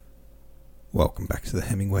Welcome back to the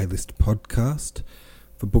Hemingway List podcast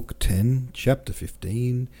for Book 10, Chapter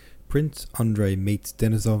 15, Prince Andrei meets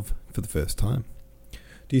Denisov for the first time.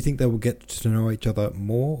 Do you think they will get to know each other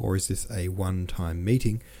more, or is this a one-time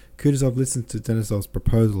meeting? Kutuzov listens to Denisov's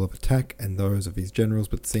proposal of attack and those of his generals,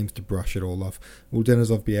 but seems to brush it all off. Will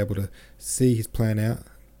Denisov be able to see his plan out,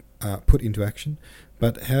 put into action?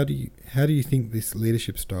 But how do you think this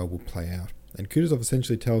leadership style will play out? And Kutuzov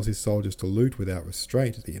essentially tells his soldiers to loot without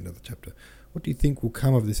restraint at the end of the chapter. What do you think will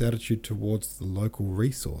come of this attitude towards the local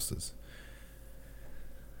resources?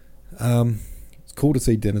 It's cool to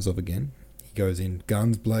see Denisov again. He goes in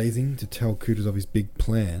guns blazing to tell Kutuzov his big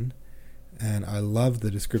plan. And I love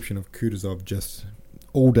the description of Kutuzov just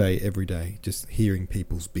all day, every day, just hearing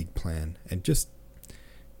people's big plan. And just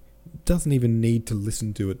doesn't even need to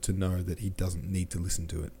listen to it to know that he doesn't need to listen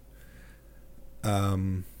to it.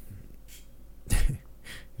 If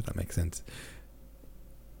that makes sense.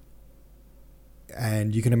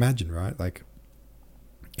 And you can imagine, right? Like,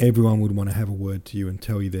 everyone would want to have a word to you and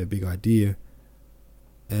tell you their big idea.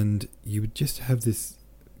 And you would just have this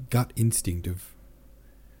gut instinct of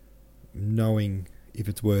knowing if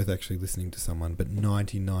it's worth actually listening to someone. But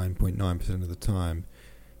 99.9% of the time,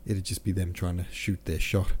 it'd just be them trying to shoot their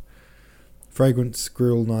shot. Fragrant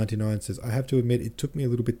Squirrel 99 says, I have to admit, it took me a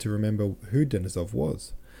little bit to remember who Denisov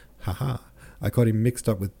was. Haha, I got him mixed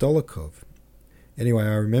up with Dolokhov. Anyway,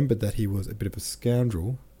 I remembered that he was a bit of a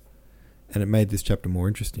scoundrel, and it made this chapter more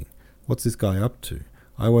interesting. What's this guy up to?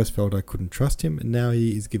 I always felt I couldn't trust him, and now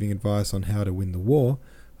he is giving advice on how to win the war.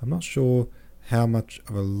 I'm not sure how much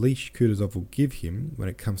of a leash Kutuzov will give him when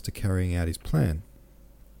it comes to carrying out his plan.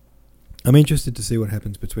 I'm interested to see what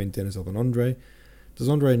happens between Denisov and Andrei. Does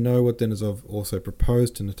Andrei know what Denisov also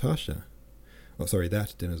proposed to Natasha?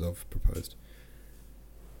 That Denisov proposed.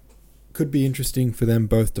 Could be interesting for them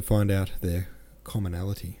both to find out their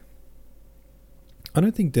commonality. I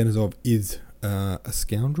don't think Denisov is a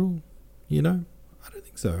scoundrel, I don't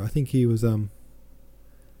think so. I think he was a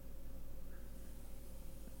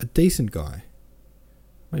decent guy.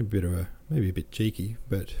 Maybe a bit cheeky,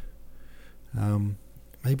 but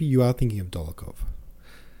maybe you are thinking of Dolokhov.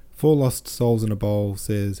 Four Lost Souls in a Bowl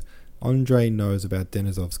says, Andrei knows about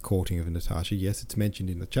Denisov's courting of Natasha. Yes, it's mentioned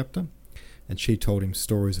in the chapter. And she told him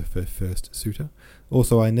stories of her first suitor.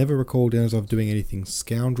 Also, I never recall Denisov doing anything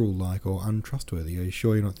scoundrel-like or untrustworthy. Are you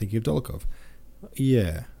sure you're not thinking of Dolokhov?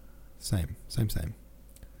 Yeah, same.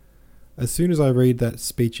 As soon as I read that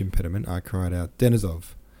speech impediment, I cried out,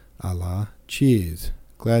 Denisov, Allah, cheers.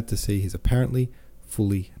 Glad to see he's apparently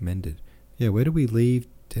fully mended. Yeah, where do we leave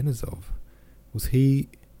Denisov? Was he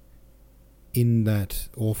in that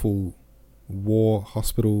awful war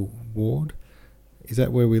hospital ward? Is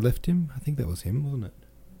that where we left him? I think that was him, wasn't it?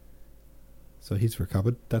 So he's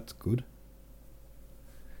recovered. That's good.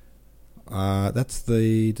 That's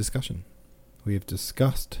the discussion. We have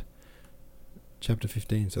discussed chapter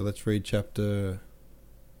 15. So let's read chapter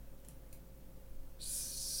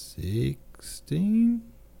 16.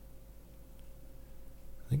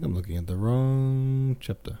 I think I'm looking at the wrong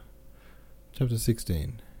chapter. Chapter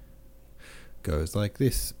 16 goes like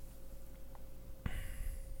this.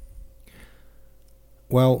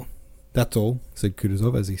 Well, that's all, said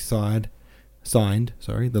Kutuzov as he signed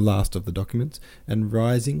the last of the documents, and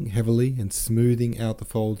rising heavily and smoothing out the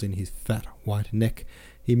folds in his fat white neck,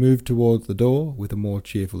 he moved towards the door with a more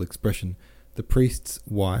cheerful expression. The priest's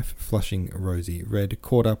wife, flushing rosy red,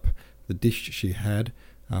 caught up the dish she had,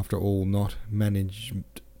 after all, not managed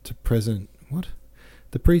to present... What?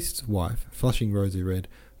 The priest's wife, flushing rosy red,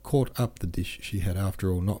 caught up the dish she had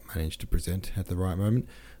after all not managed to present at the right moment,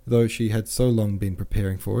 though she had so long been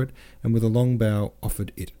preparing for it, and with a long bow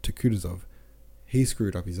offered it to Kutuzov. He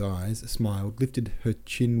screwed up his eyes, smiled, lifted her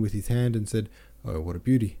chin with his hand, and said, Oh, what a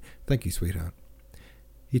beauty. Thank you, sweetheart.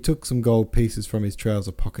 He took some gold pieces from his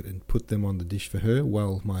trouser pocket and put them on the dish for her.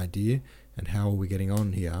 Well, my dear, and how are we getting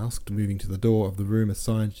on? He asked, moving to the door of the room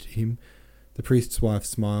assigned to him. The priest's wife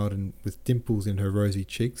smiled, and with dimples in her rosy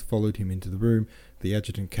cheeks, followed him into the room. The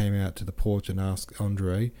adjutant came out to the porch and asked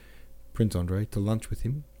Prince Andrei, to lunch with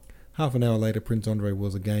him. Half an hour later, Prince Andrei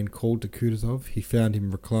was again called to Kutuzov. He found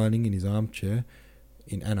him reclining in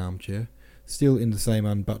an armchair, still in the same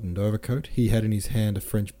unbuttoned overcoat. He had in his hand a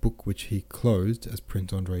French book which he closed as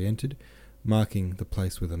Prince Andrei entered, marking the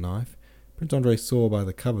place with a knife. Prince Andrei saw by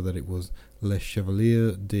the cover that it was Le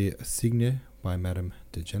Chevalier de Signe by Madame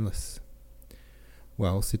de Genlis.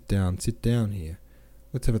 Well, sit down here.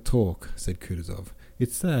 Let's have a talk, said Kutuzov.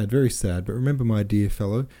 It's sad, very sad, but remember, my dear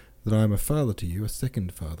fellow, that I am a father to you, a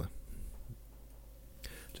second father.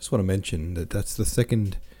 Just want to mention that that's the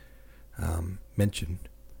second mention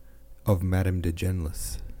of Madame de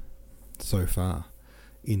Genlis. so far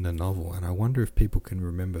in the novel, and I wonder if people can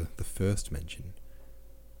remember the first mention.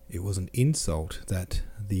 It was an insult that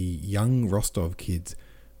the young Rostov kids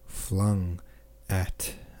flung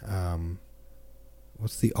at,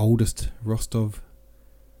 what's the oldest Rostov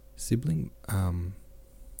sibling? I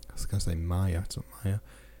was going to say Maya, it's not Maya.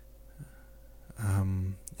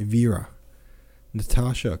 Vera.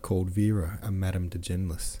 Natasha called Vera a Madame de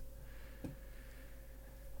Genlis.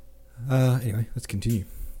 Anyway, let's continue.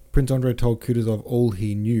 Prince Andrei told Kutuzov all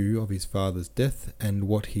he knew of his father's death and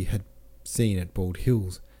what he had seen at Bald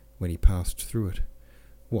Hills when he passed through it.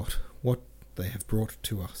 What they have brought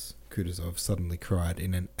to us, Kutuzov suddenly cried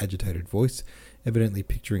in an agitated voice, evidently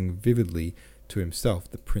picturing vividly to himself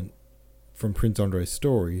from Prince Andrei's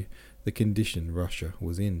story the condition Russia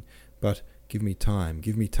was in. But give me time,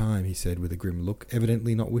 he said with a grim look,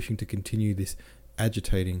 evidently not wishing to continue this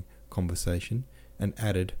agitating conversation, and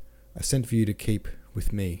added, I sent for you to keep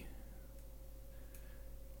with me.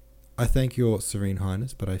 I thank your Serene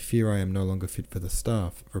Highness, but I fear I am no longer fit for the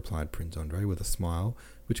staff, replied Prince Andrei with a smile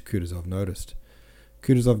which Kutuzov noticed.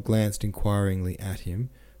 Kutuzov glanced inquiringly at him,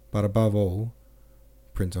 but above all,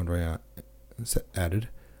 Prince Andrei added,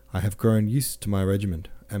 I have grown used to my regiment,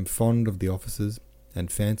 am fond of the officers, and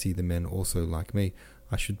fancy the men also like me.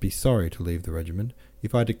 I should be sorry to leave the regiment.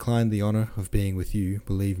 If I declined the honour of being with you,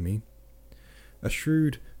 believe me. A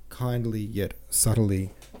shrewd, kindly yet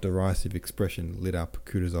subtly derisive expression lit up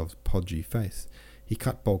Kutuzov's podgy face. He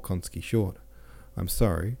cut Bolkonsky short. I'm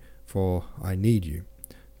sorry, for I need you.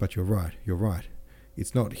 But you're right.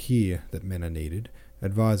 It's not here that men are needed.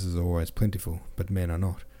 Advisers are always plentiful, but men are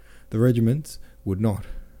not. The regiments would not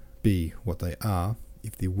be what they are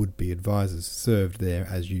if the would-be advisers served there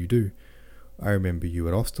as you do. I remember you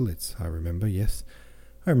at Austerlitz. I remember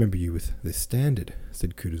you with this standard,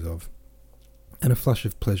 said Kutuzov. And a flush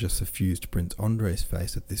of pleasure suffused Prince Andrei's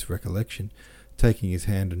face at this recollection. Taking his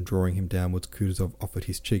hand and drawing him downwards, Kutuzov offered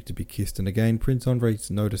his cheek to be kissed, and again Prince Andrei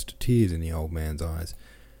noticed tears in the old man's eyes.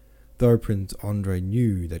 Though Prince Andrei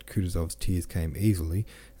knew that Kutuzov's tears came easily,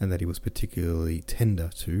 and that he was particularly tender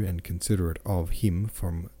to and considerate of him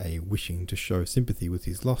from a wishing to show sympathy with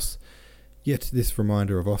his loss, yet this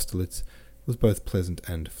reminder of Austerlitz was both pleasant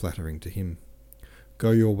and flattering to him. Go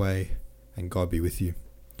your way, and God be with you.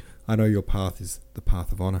 I know your path is the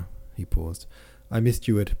path of honour. He paused. I missed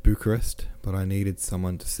you at Bucharest, but I needed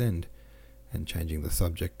someone to send. And changing the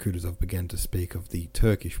subject, Kutuzov began to speak of the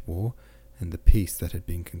Turkish war and the peace that had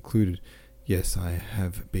been concluded. Yes, I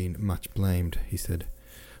have been much blamed, he said,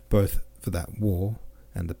 both for that war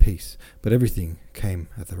and the peace, but everything came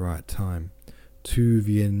at the right time. Tu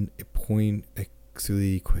vien point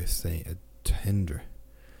exili que se attendre,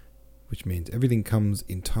 which means everything comes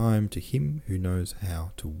in time to him who knows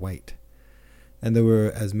how to wait. And there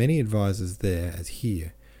were as many advisers there as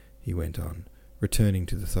here, he went on, returning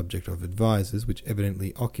to the subject of advisers, which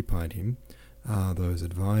evidently occupied him. Ah, those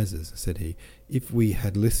advisers, said he. If we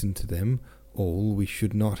had listened to them all, we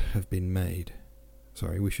should not have made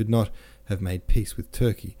peace with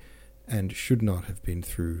Turkey, and should not have been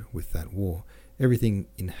through with that war. Everything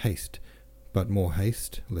in haste, but more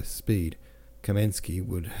haste, less speed. Kamensky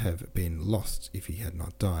would have been lost if he had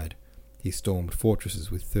not died. He stormed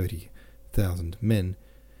fortresses with 30,000 men.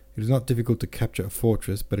 It is not difficult to capture a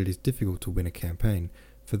fortress, but it is difficult to win a campaign.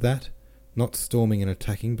 For that, not storming and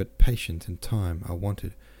attacking, but patience and time are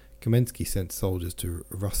wanted. Kamensky sent soldiers to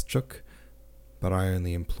Rostchuk, but I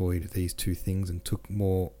only employed these two things and took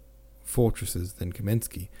more fortresses than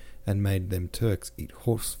Kamensky, and made them Turks eat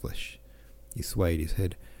horseflesh. He swayed his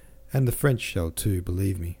head. And the French shall too,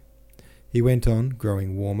 believe me. He went on,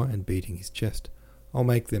 growing warmer and beating his chest. I'll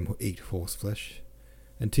make them eat horseflesh.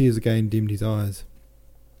 And tears again dimmed his eyes.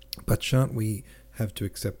 But shan't we have to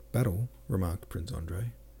accept battle? Remarked Prince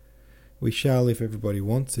Andrei. We shall if everybody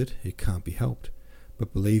wants it. It can't be helped.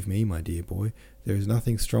 But believe me, my dear boy, there is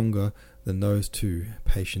nothing stronger than those two,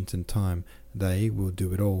 patience and time. They will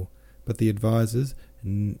do it all. But the advisers,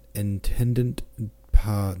 intendant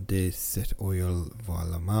par de cet oeil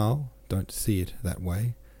voilà mal, don't see it that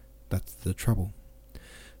way. That's the trouble.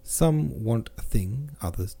 Some want a thing,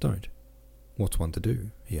 others don't. What's one to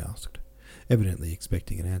do? He asked, evidently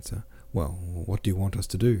expecting an answer. Well, what do you want us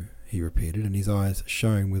to do? He repeated, and his eyes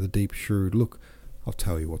shone with a deep, shrewd look. I'll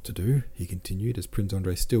tell you what to do, he continued, as Prince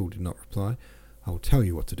Andrei still did not reply. I will tell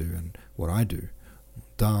you what to do, and what I do.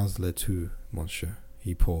 Dans le tout, monsieur.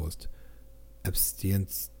 He paused.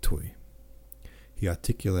 Abstiens-toi. He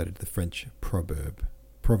articulated the French proverb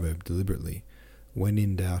deliberately. When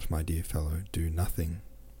in doubt, my dear fellow, do nothing.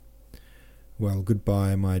 Well,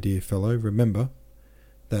 goodbye, my dear fellow. Remember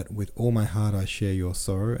that with all my heart I share your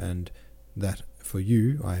sorrow, and that for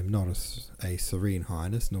you I am not a serene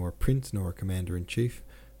highness, nor a prince, nor a commander-in-chief,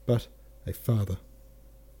 but a father.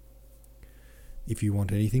 If you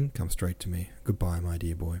want anything, come straight to me. Goodbye, my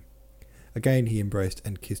dear boy." Again he embraced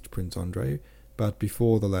and kissed Prince Andrei, but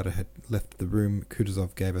before the latter had left the room,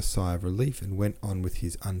 Kutuzov gave a sigh of relief and went on with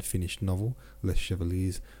his unfinished novel, Les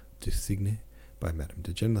Chevaliers du Cygne, by Madame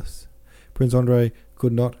de Genlis. Prince Andrei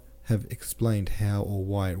could not have explained how or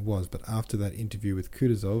why it was, but after that interview with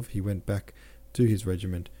Kutuzov, he went back to his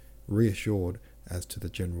regiment, reassured as to the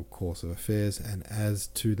general course of affairs and as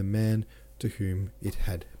to the man to whom it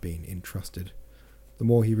had been entrusted. The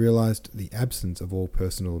more he realized the absence of all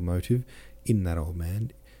personal motive in that old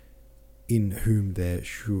man, in whom there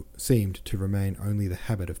seemed to remain only the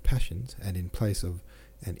habit of passions, and in place of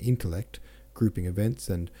an intellect, grouping events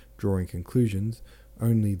and drawing conclusions,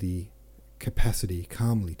 only the capacity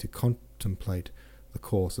calmly to contemplate the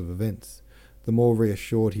course of events, the more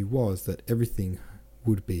reassured he was that everything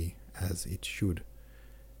would be as it should.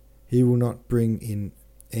 He will not bring in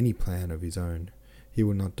any plan of his own. He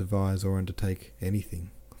will not devise or undertake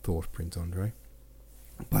anything, thought Prince Andrei.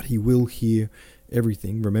 But he will hear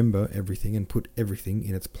everything, remember everything, and put everything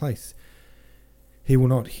in its place. He will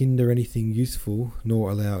not hinder anything useful, nor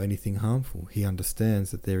allow anything harmful. He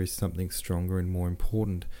understands that there is something stronger and more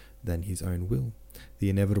important than his own will, the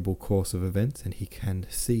inevitable course of events, and he can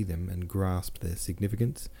see them and grasp their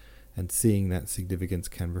significance, and seeing that significance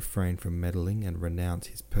can refrain from meddling and renounce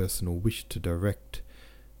his personal wish directed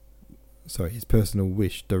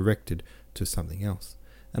to something else.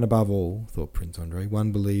 And above all, thought Prince Andrei,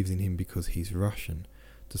 one believes in him because he's Russian,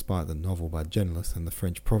 despite the novel by Genlis and the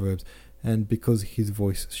French proverbs, and because his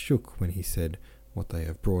voice shook when he said what they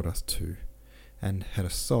have brought us to, and had a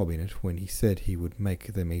sob in it when he said he would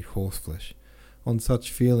make them eat horseflesh. On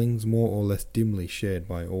such feelings, more or less dimly shared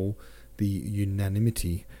by all, the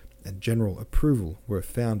unanimity and general approval were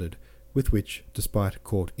founded, with which, despite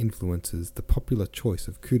court influences, the popular choice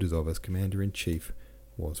of Kutuzov as commander-in-chief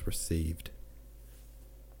was received.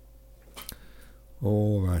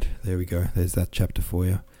 All right, there we go. There's that chapter for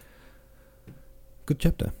you. Good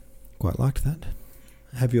chapter. Quite liked that.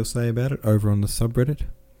 Have your say about it over on the subreddit.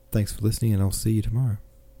 Thanks for listening, and I'll see you tomorrow.